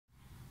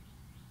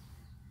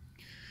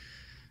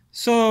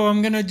So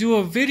I'm going to do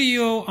a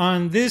video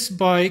on this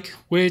bike,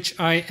 which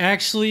I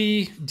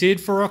actually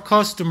did for a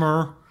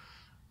customer,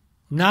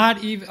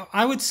 not even,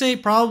 I would say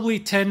probably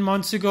 10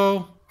 months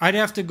ago. I'd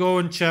have to go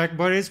and check,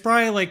 but it's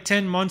probably like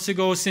 10 months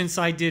ago since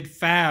I did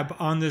fab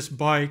on this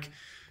bike.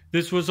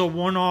 This was a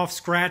one-off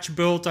scratch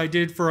built I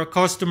did for a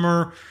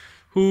customer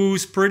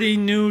who's pretty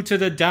new to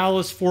the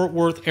Dallas-Fort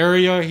Worth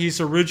area.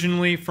 He's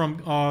originally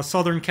from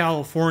Southern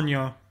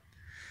California.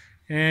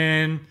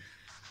 And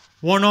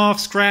one-off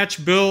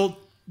scratch built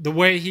the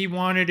way he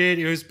wanted it.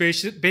 It was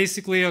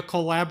basically a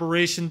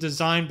collaboration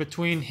design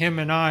between him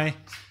and I.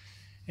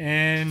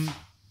 And,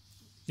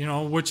 you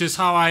know, which is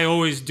how I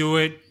always do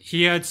it.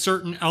 He had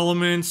certain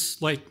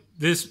elements like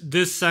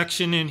this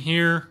section in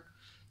here.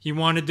 He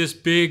wanted this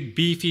big,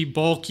 beefy,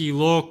 bulky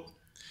look.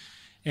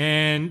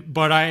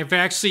 But I've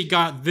actually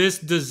got this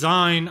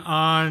design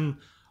on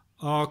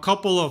a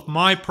couple of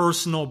my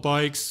personal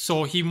bikes.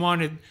 So he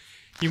wanted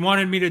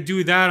me to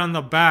do that on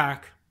the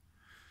back.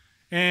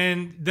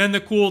 And then the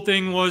cool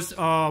thing was,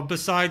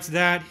 besides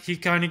that, he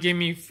kind of gave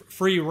me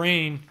free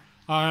rein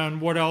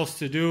on what else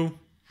to do,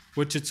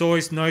 which it's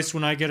always nice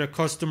when I get a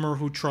customer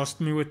who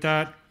trusts me with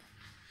that.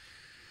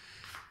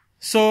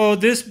 So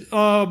this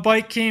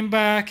bike came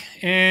back,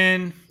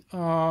 and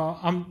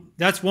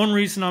that's one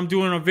reason I'm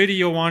doing a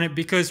video on it,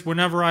 because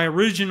whenever I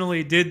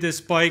originally did this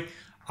bike,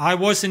 I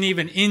wasn't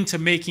even into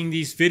making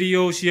these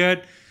videos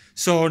yet.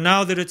 So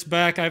now that it's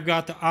back, I've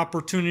got the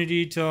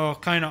opportunity to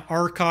kind of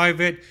archive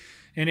it.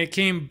 And it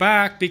came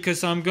back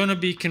because I'm going to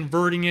be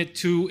converting it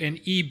to an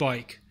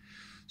e-bike.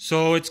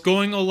 So it's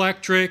going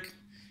electric.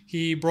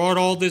 He brought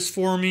all this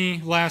for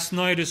me last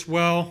night as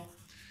well.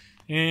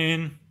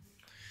 And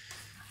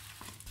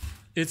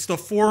it's the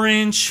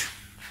 4-inch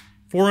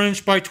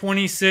by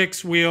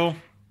 26 wheel.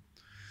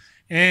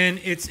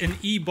 And it's an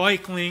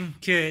Ebikeling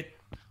kit,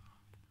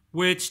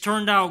 which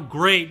turned out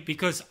great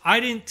because I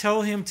didn't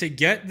tell him to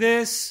get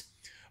this,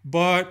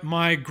 but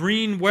my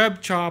green web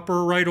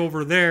chopper right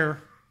over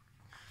there,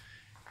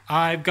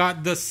 I've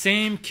got the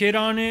same kit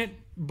on it,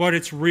 but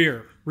it's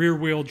rear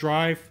wheel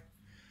drive.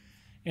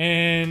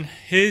 And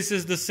his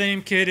is the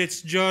same kit,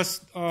 it's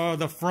just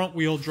the front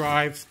wheel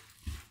drive.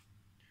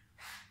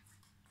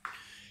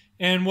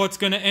 And what's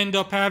going to end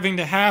up having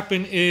to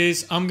happen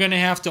is I'm going to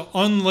have to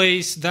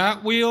unlace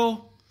that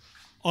wheel,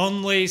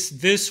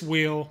 unlace this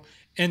wheel,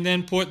 and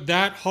then put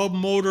that hub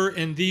motor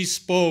and these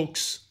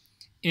spokes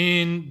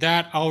in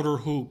that outer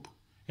hoop.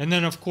 And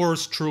then, of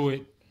course, true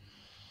it.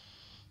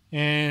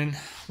 And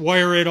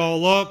wire it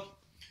all up.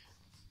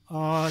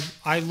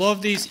 I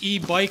love these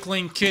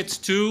Ebikeling kits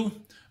too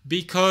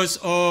because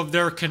of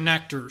their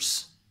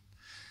connectors.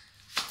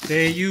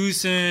 They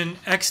use an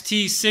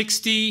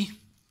XT60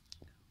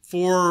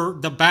 for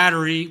the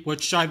battery,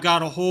 which I've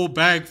got a whole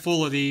bag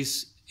full of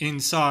these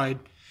inside.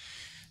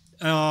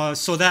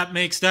 So that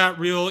makes that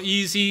real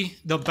easy.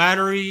 The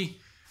battery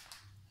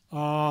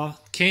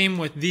came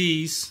with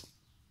these.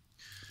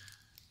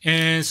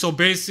 And so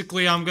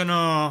basically I'm going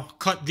to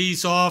cut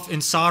these off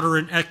and solder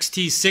an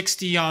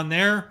XT60 on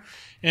there.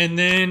 And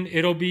then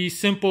it'll be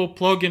simple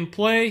plug and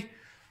play.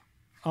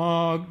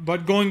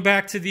 But going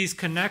back to these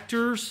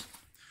connectors,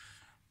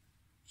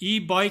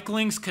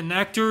 Ebikeling's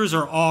connectors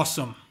are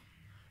awesome.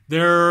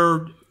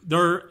 They're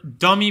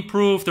dummy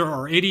proof,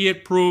 they're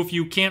idiot proof.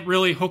 You can't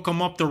really hook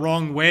them up the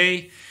wrong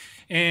way.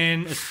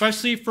 And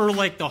especially for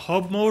like the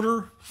hub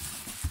motor,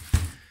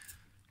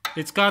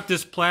 it's got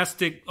this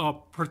plastic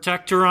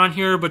protector on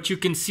here, but you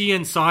can see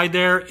inside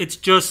there, it's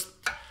just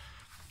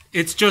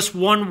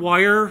one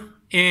wire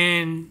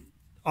and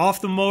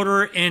off the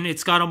motor, and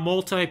it's got a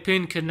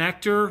multi-pin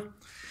connector,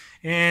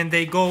 and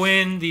they go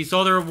in these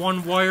other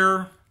one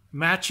wire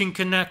matching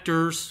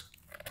connectors.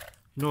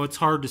 You know, it's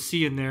hard to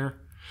see in there.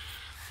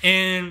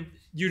 And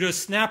you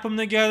just snap them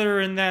together,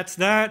 and that's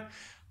that.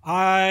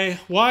 Why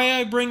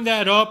I bring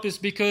that up is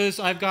because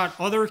I've got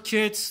other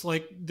kits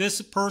like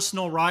this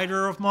personal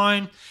rider of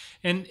mine,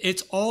 and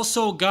it's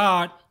also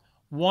got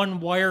one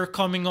wire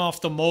coming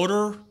off the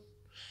motor.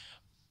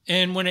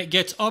 And when it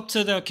gets up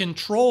to the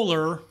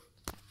controller,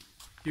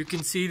 you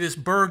can see this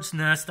bird's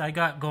nest I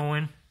got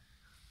going.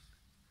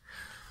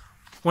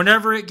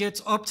 Whenever it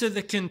gets up to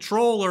the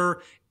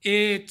controller,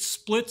 it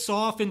splits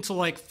off into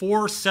like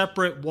 4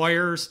 separate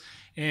wires.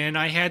 And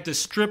I had to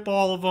strip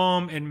all of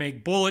them and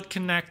make bullet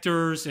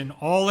connectors and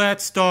all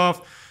that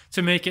stuff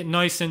to make it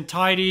nice and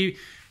tidy.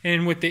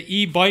 And with the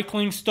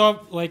Ebikeling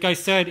stuff, like I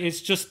said,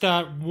 it's just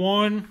that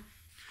one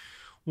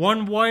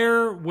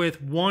wire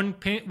with one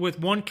pin, with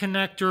one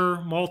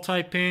connector,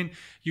 multi-pin.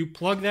 You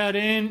plug that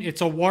in,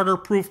 it's a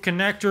waterproof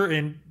connector,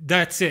 and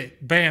that's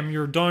it. Bam,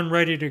 you're done,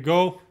 ready to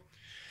go.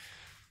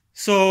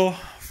 So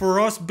for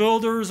us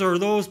builders, or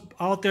those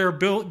out there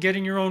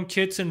getting your own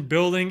kits and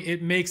building,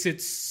 it makes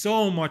it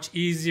so much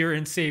easier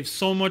and saves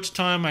so much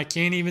time, I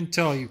can't even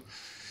tell you.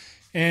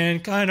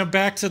 And kind of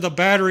back to the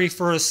battery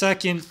for a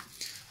second.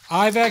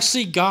 I've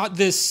actually got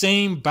this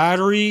same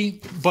battery,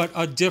 but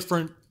a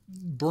different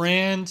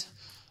brand.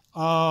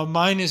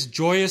 Mine is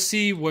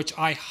Joyousy, which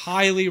I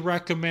highly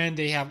recommend.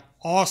 They have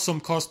awesome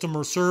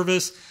customer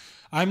service.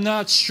 I'm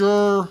not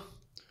sure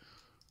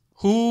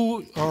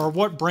who or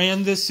what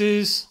brand this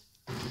is,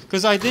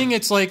 because I think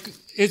it's like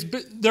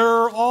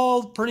they're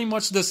all pretty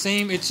much the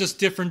same. It's just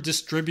different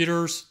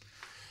distributors.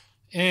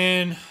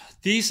 And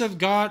these have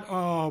got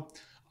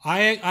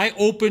I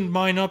opened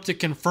mine up to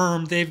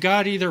confirm. They've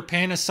got either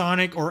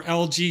Panasonic or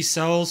LG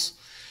cells.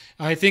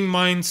 I think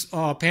mine's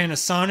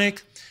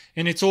Panasonic,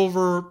 and it's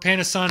over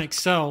Panasonic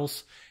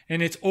cells,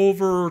 and it's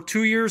over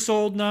 2 years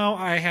old now.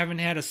 I haven't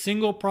had a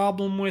single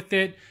problem with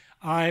it.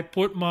 I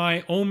put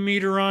my ohm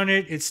meter on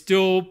it. It's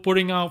still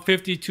putting out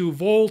 52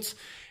 volts.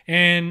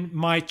 And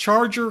my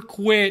charger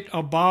quit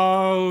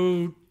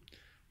about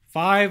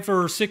 5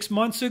 or 6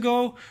 months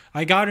ago.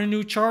 I got a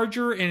new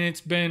charger, and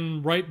it's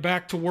been right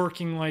back to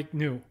working like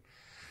new.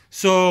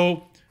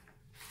 So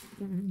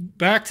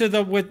back to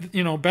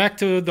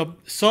the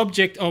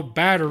subject of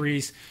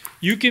batteries.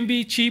 You can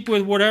be cheap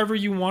with whatever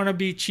you want to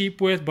be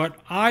cheap with, but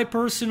I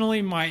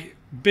personally, my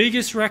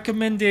biggest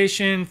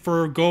recommendation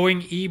for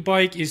going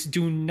e-bike is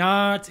do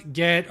not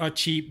get a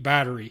cheap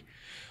battery.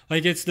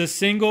 Like, it's the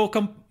single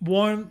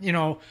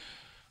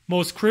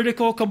most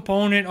critical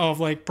component of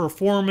like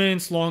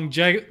performance,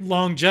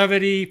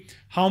 longevity,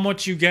 how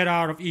much you get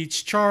out of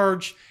each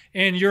charge,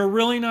 and you're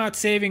really not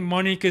saving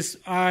money, because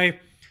I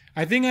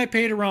think I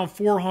paid around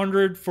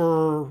 $400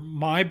 for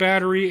my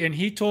battery, and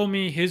he told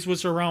me his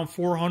was around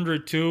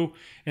 $400 too,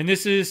 and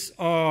this is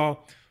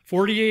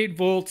 48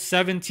 volt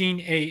 17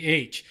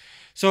 AH.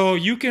 So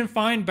you can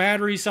find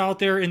batteries out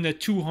there in the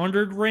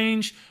 200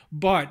 range,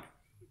 but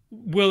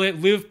will it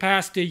live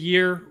past a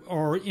year,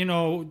 or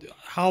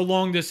how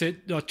long does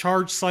the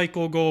charge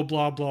cycle go,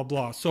 blah blah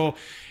blah. So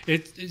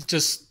it's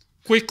just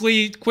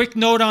quick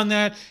note on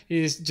that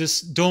is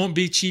just don't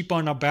be cheap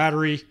on a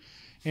battery.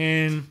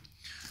 And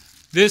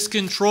this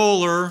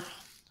controller,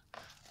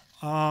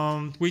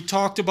 we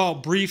talked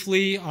about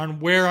briefly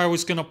on where I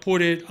was going to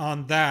put it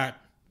on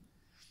that,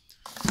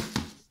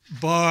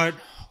 but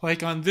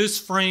like on this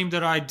frame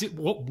that I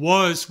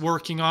was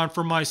working on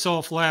for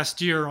myself last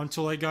year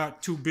until I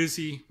got too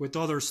busy with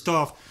other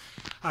stuff,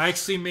 I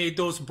actually made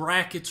those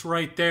brackets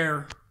right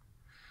there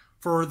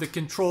for the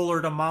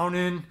controller to mount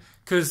in,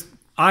 because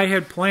I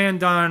had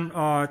planned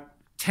on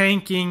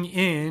tanking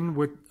in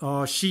with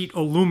sheet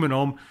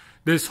aluminum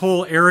this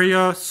whole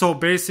area, so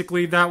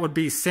basically that would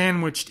be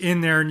sandwiched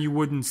in there and you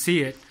wouldn't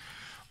see it.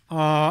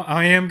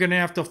 I am going to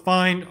have to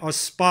find a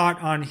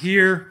spot on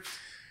here.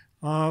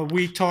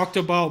 We talked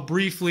about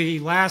briefly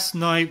last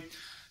night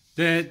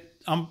that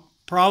I'm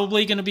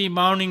probably going to be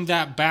mounting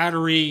that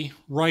battery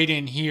right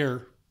in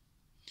here.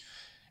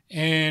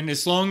 And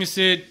as long as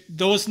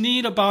those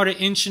need about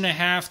 1.5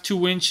 inches,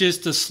 2 inches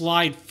to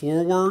slide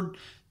forward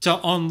to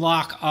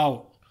unlock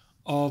out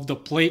of the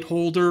plate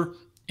holder.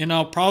 And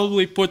I'll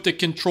probably put the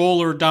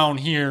controller down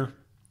here,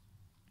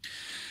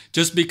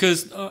 just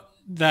because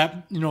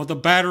the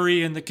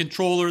battery and the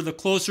controller, the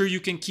closer you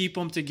can keep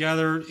them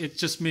together, it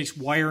just makes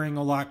wiring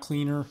a lot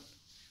cleaner.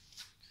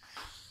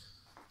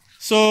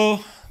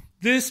 So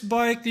this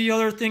bike, the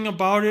other thing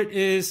about it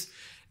is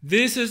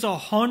this is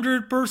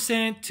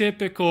 100%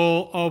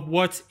 typical of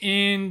what's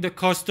in the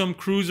custom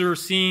cruiser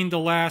scene the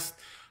last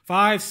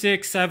 5,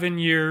 6, 7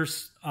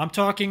 years. I'm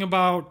talking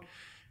about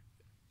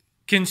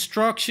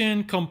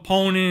construction,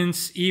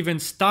 components, even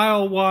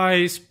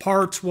style-wise,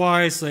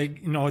 parts-wise. Like,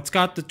 it's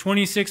got the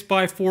 26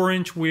 by 4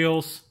 inch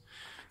wheels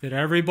that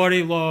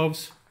everybody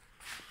loves.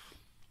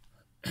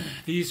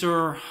 These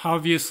are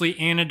obviously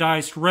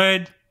anodized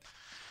red,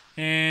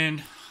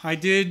 and I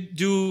did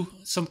do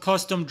some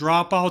custom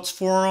dropouts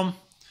for them.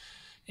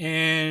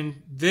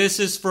 And this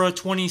is for a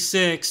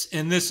 26,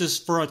 and this is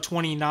for a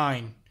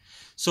 29.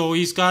 So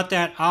he's got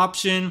that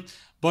option,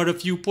 but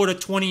if you put a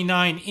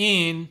 29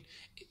 in,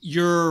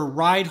 your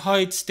ride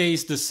height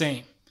stays the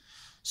same.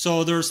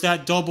 So there's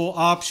that double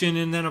option.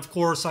 And then of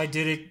course I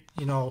did it,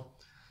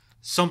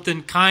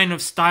 something kind of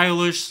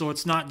stylish, so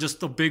it's not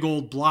just a big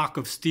old block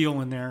of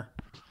steel in there.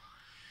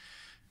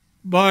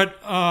 But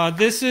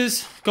this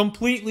is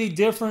completely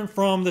different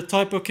from the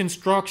type of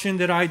construction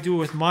that I do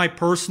with my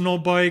personal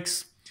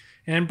bikes.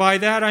 And by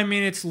that I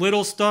mean it's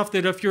little stuff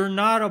that if you're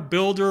not a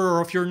builder,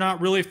 or if you're not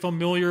really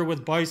familiar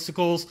with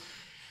bicycles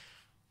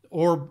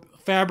or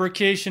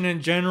fabrication in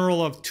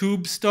general of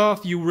tube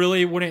stuff, you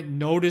really wouldn't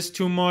notice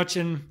too much.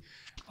 And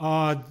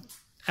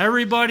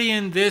everybody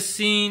in this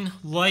scene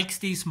likes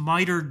these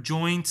miter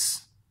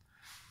joints,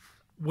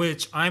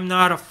 which I'm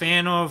not a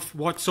fan of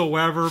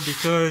whatsoever,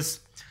 because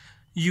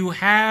you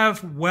have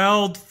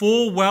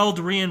full weld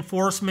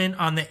reinforcement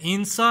on the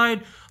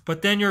inside,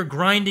 but then you're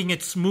grinding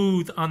it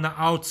smooth on the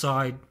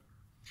outside.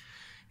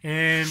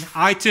 And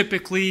I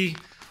typically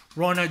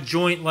run a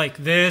joint like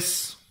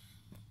this,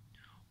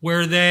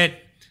 where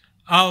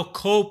I'll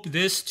cope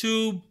this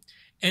tube,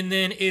 and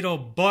then it'll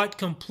butt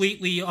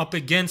completely up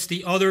against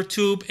the other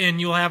tube,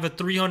 and you'll have a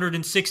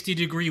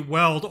 360-degree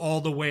weld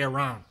all the way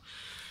around.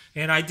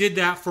 And I did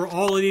that for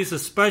all of these,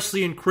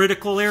 especially in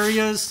critical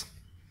areas,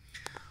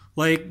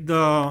 like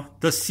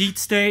the seat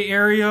stay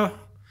area.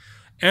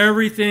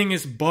 Everything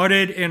is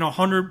butted and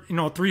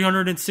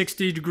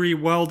 360-degree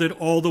welded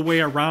all the way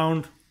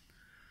around.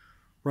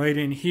 right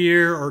in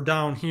here or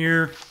down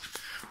here,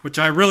 which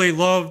I really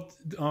loved.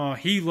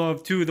 He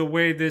loved too, the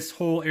way this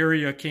whole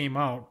area came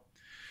out.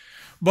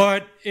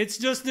 But it's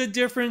just the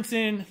difference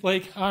in,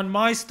 like, on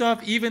my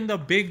stuff, even the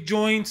big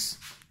joints,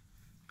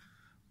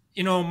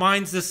 you know,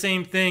 mine's the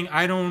same thing.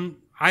 I don't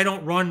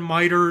run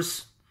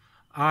miters.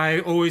 I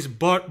always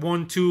butt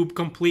one tube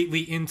completely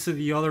into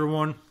the other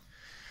one.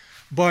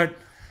 But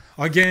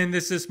again,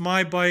 this is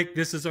my bike.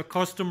 This is a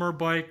customer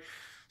bike.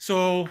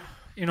 So,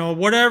 you know,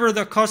 whatever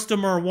the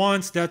customer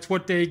wants, that's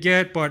what they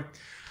get. But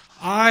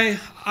I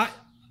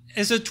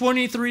as a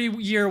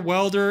 23-year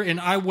welder, and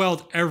I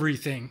weld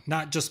everything,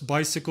 not just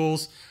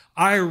bicycles,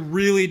 I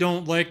really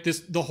don't like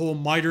the whole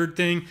mitered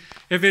thing.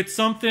 If it's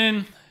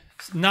something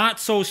not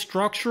so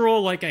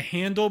structural, like a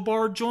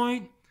handlebar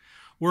joint,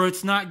 where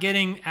it's not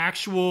getting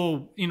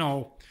actual, you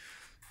know,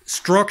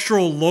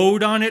 structural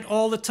load on it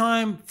all the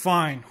time,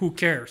 fine, who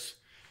cares?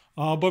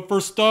 But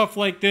for stuff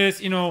like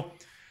this, you know,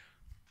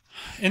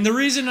 and the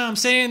reason I'm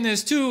saying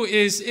this too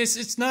is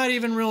it's not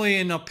even really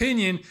an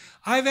opinion.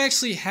 I've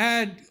actually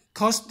had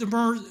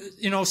customers,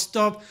 you know,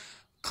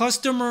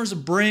 customers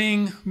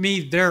bring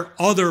me their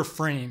other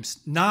frames,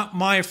 not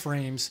my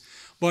frames,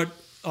 but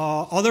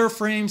other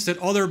frames that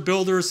other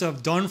builders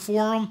have done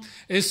for them,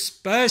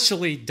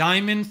 especially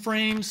diamond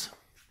frames.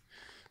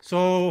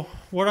 So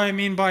what I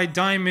mean by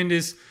diamond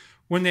is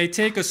when they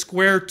take a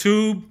square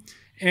tube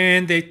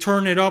and they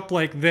turn it up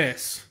like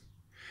this.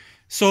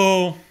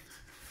 So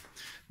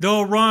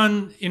they'll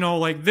run, you know,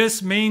 like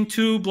this main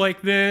tube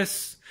like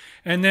this,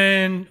 and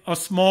then a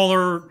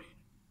smaller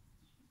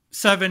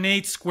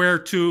 7/8 square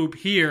tube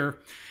here.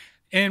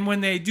 And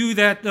when they do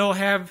that, they'll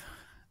have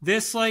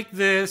this like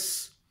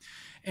this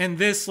and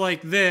this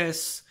like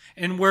this.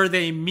 And where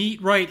they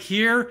meet right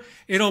here,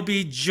 it'll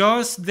be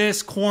just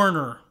this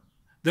corner.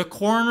 The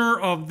corner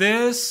of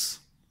this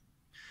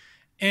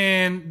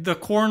and the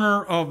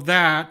corner of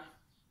that.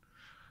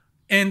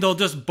 And they'll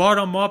just butt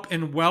them up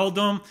and weld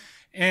them.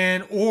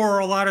 And or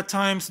a lot of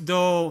times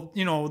they'll,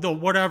 you know,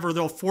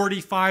 they'll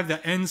 45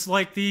 the ends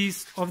like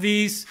these.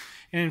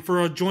 And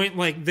for a joint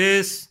like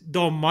this,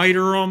 they'll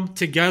miter them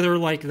together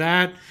like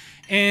that.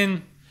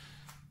 And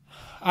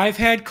I've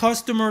had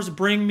customers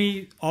bring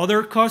me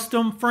other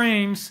custom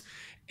frames,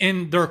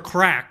 and they're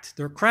cracked.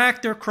 They're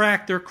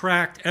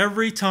cracked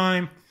every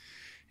time.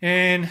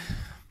 And,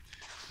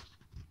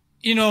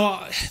 you know,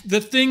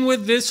 the thing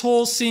with this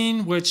whole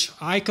scene, which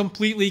I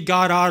completely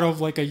got out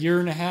of like a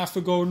year and a half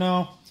ago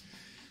now,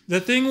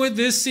 the thing with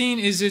this scene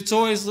is it's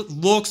always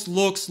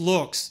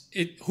looks.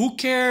 Who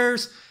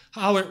cares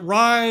how it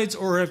rides,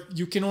 or if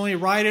you can only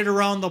ride it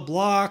around the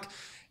block,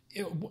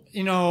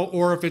 you know,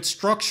 or if it's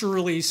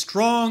structurally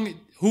strong,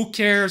 who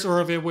cares, or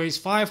if it weighs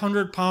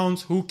 500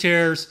 pounds, who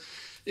cares?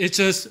 It's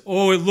just,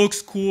 oh, it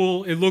looks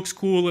cool,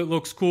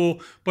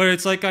 but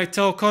it's like I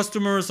tell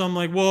customers, I'm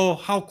like, well,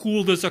 how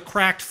cool does a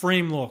cracked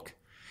frame look?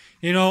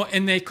 You know,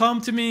 and they come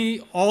to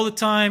me all the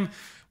time,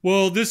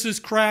 well, this is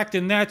cracked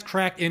and that's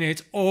cracked, and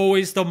it's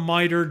always the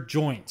mitered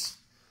joints.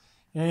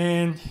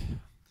 And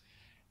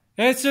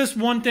that's just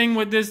one thing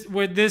with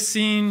this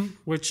scene,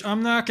 which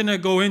I'm not going to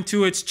go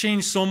into. It's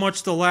changed so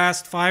much the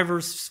last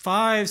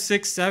 5,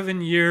 6,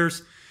 7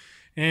 years.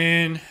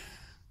 And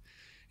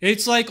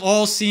it's like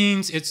all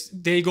scenes.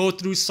 They go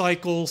through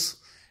cycles.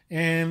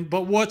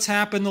 But what's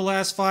happened the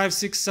last 5,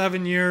 6,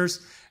 7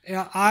 years,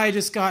 I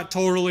just got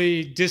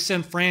totally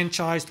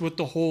disenfranchised with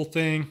the whole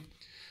thing.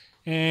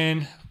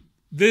 And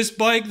this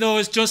bike, though,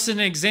 is just an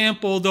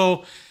example,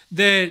 though,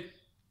 that,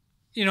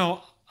 you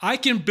know, I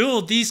can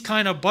build these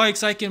kind of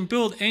bikes. I can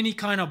build any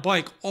kind of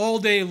bike all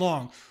day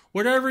long.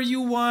 Whatever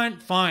you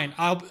want, fine,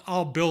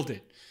 I'll build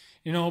it.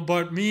 You know,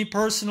 but me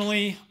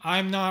personally,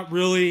 I'm not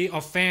really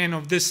a fan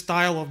of this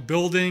style of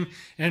building,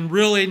 and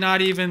really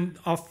not even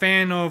a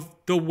fan of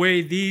the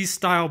way these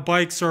style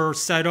bikes are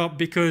set up,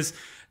 because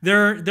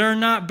they're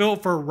not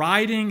built for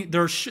riding.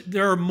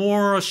 They're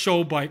more a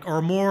show bike,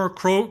 or more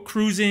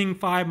cruising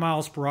 5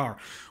 miles per hour.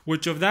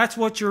 Which, if that's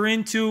what you're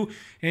into,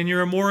 and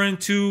you're more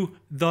into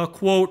the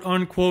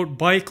quote-unquote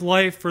bike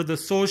life for the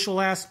social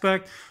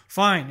aspect,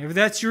 fine. If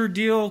that's your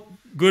deal,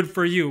 good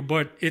for you.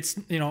 But it's,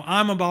 you know,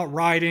 I'm about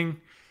riding,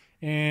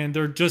 and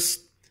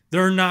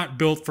they're not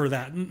built for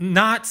that.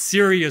 Not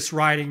serious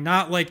riding,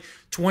 not like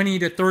 20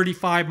 to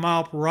 35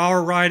 mile per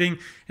hour riding.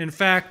 In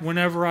fact,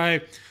 whenever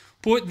I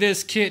put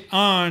this kit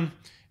on,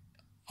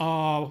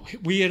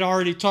 we had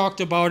already talked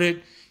about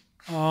it.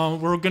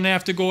 We're going to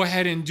have to go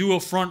ahead and do a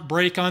front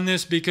brake on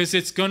this, because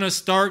it's going to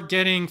start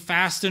getting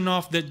fast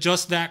enough that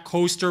just that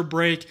coaster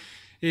brake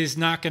is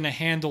not going to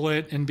handle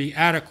it and be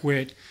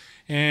adequate.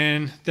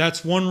 And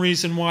that's one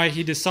reason why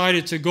he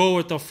decided to go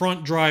with the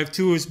front drive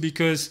too, is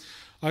because,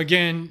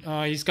 again,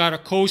 he's got a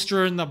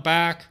coaster in the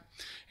back,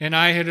 and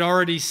I had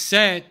already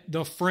set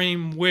the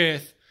frame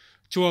width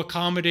to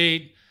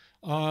accommodate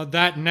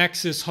that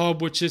Nexus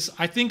hub, which is,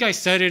 I think I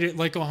set it at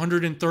like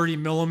 130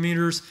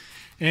 millimeters.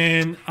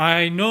 And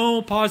I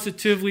know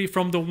positively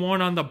from the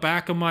one on the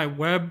back of my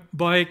web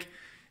bike,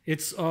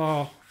 it's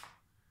a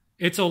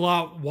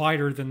lot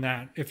wider than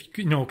that. If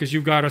you know, because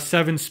you've got a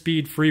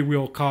 7-speed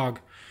freewheel cog.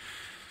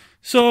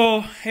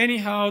 So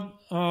anyhow,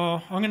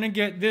 I'm gonna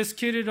get this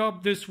kitted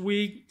up this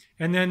week,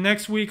 and then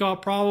next week I'll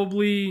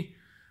probably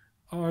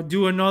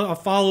do a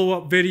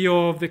follow-up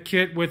video of the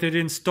kit with it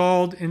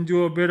installed and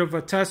do a bit of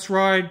a test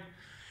ride.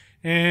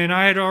 And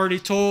I had already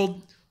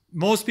told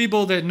most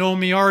people that know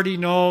me already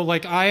know,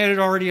 like I had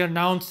already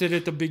announced it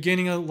at the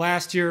beginning of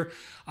last year.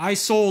 I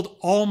sold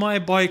all my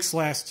bikes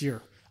last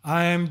year.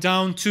 I am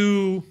down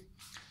to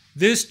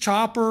this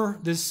chopper,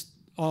 this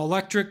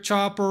electric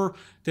chopper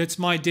that's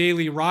my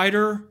daily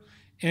rider,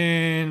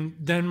 and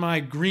then my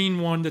green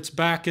one that's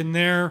back in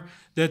there,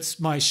 that's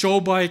my show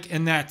bike,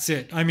 and that's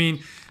it. I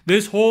mean,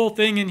 this whole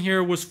thing in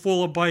here was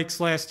full of bikes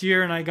last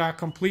year, and I got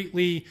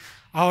completely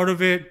out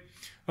of it.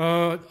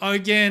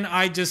 Again,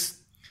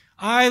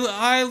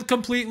 I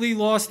completely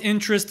lost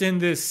interest in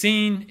this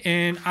scene,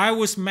 and I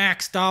was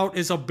maxed out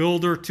as a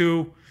builder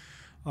too.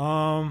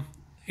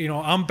 You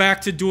know, I'm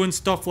back to doing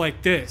stuff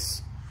like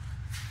this.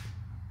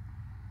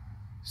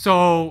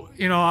 So,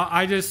 you know,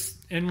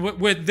 and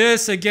with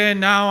this, again,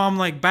 now I'm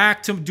like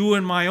back to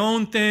doing my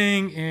own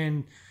thing,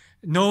 and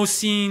no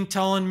scene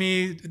telling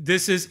me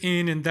this is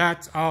in and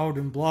that's out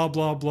and blah,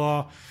 blah,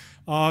 blah.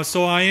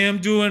 So I am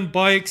doing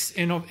bikes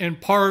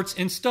and parts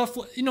and stuff,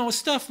 you know,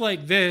 stuff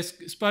like this,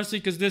 especially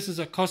because this is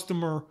a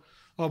customer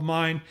of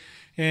mine.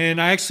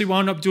 And I actually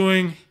wound up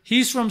doing,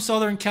 he's from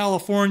Southern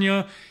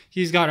California.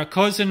 He's got a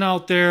cousin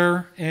out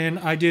there, and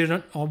I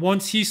did,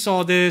 once he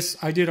saw this,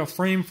 I did a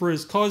frame for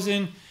his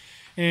cousin.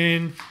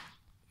 And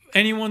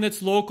anyone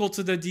that's local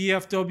to the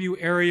DFW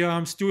area,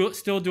 I'm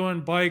still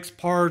doing bikes,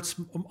 parts,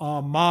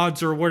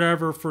 mods or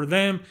whatever for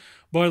them.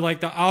 But like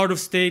the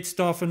out-of-state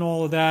stuff and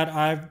all of that,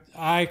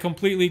 I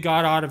completely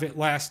got out of it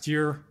last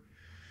year.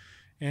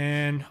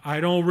 And I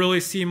don't really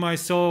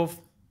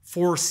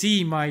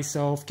foresee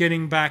myself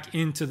getting back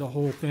into the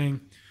whole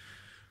thing.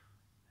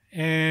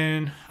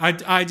 And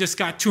I just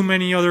got too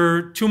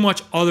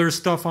much other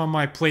stuff on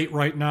my plate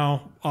right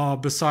now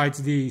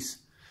besides these.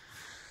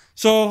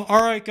 So,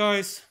 all right,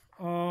 guys.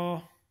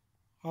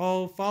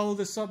 I'll follow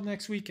this up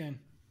next weekend.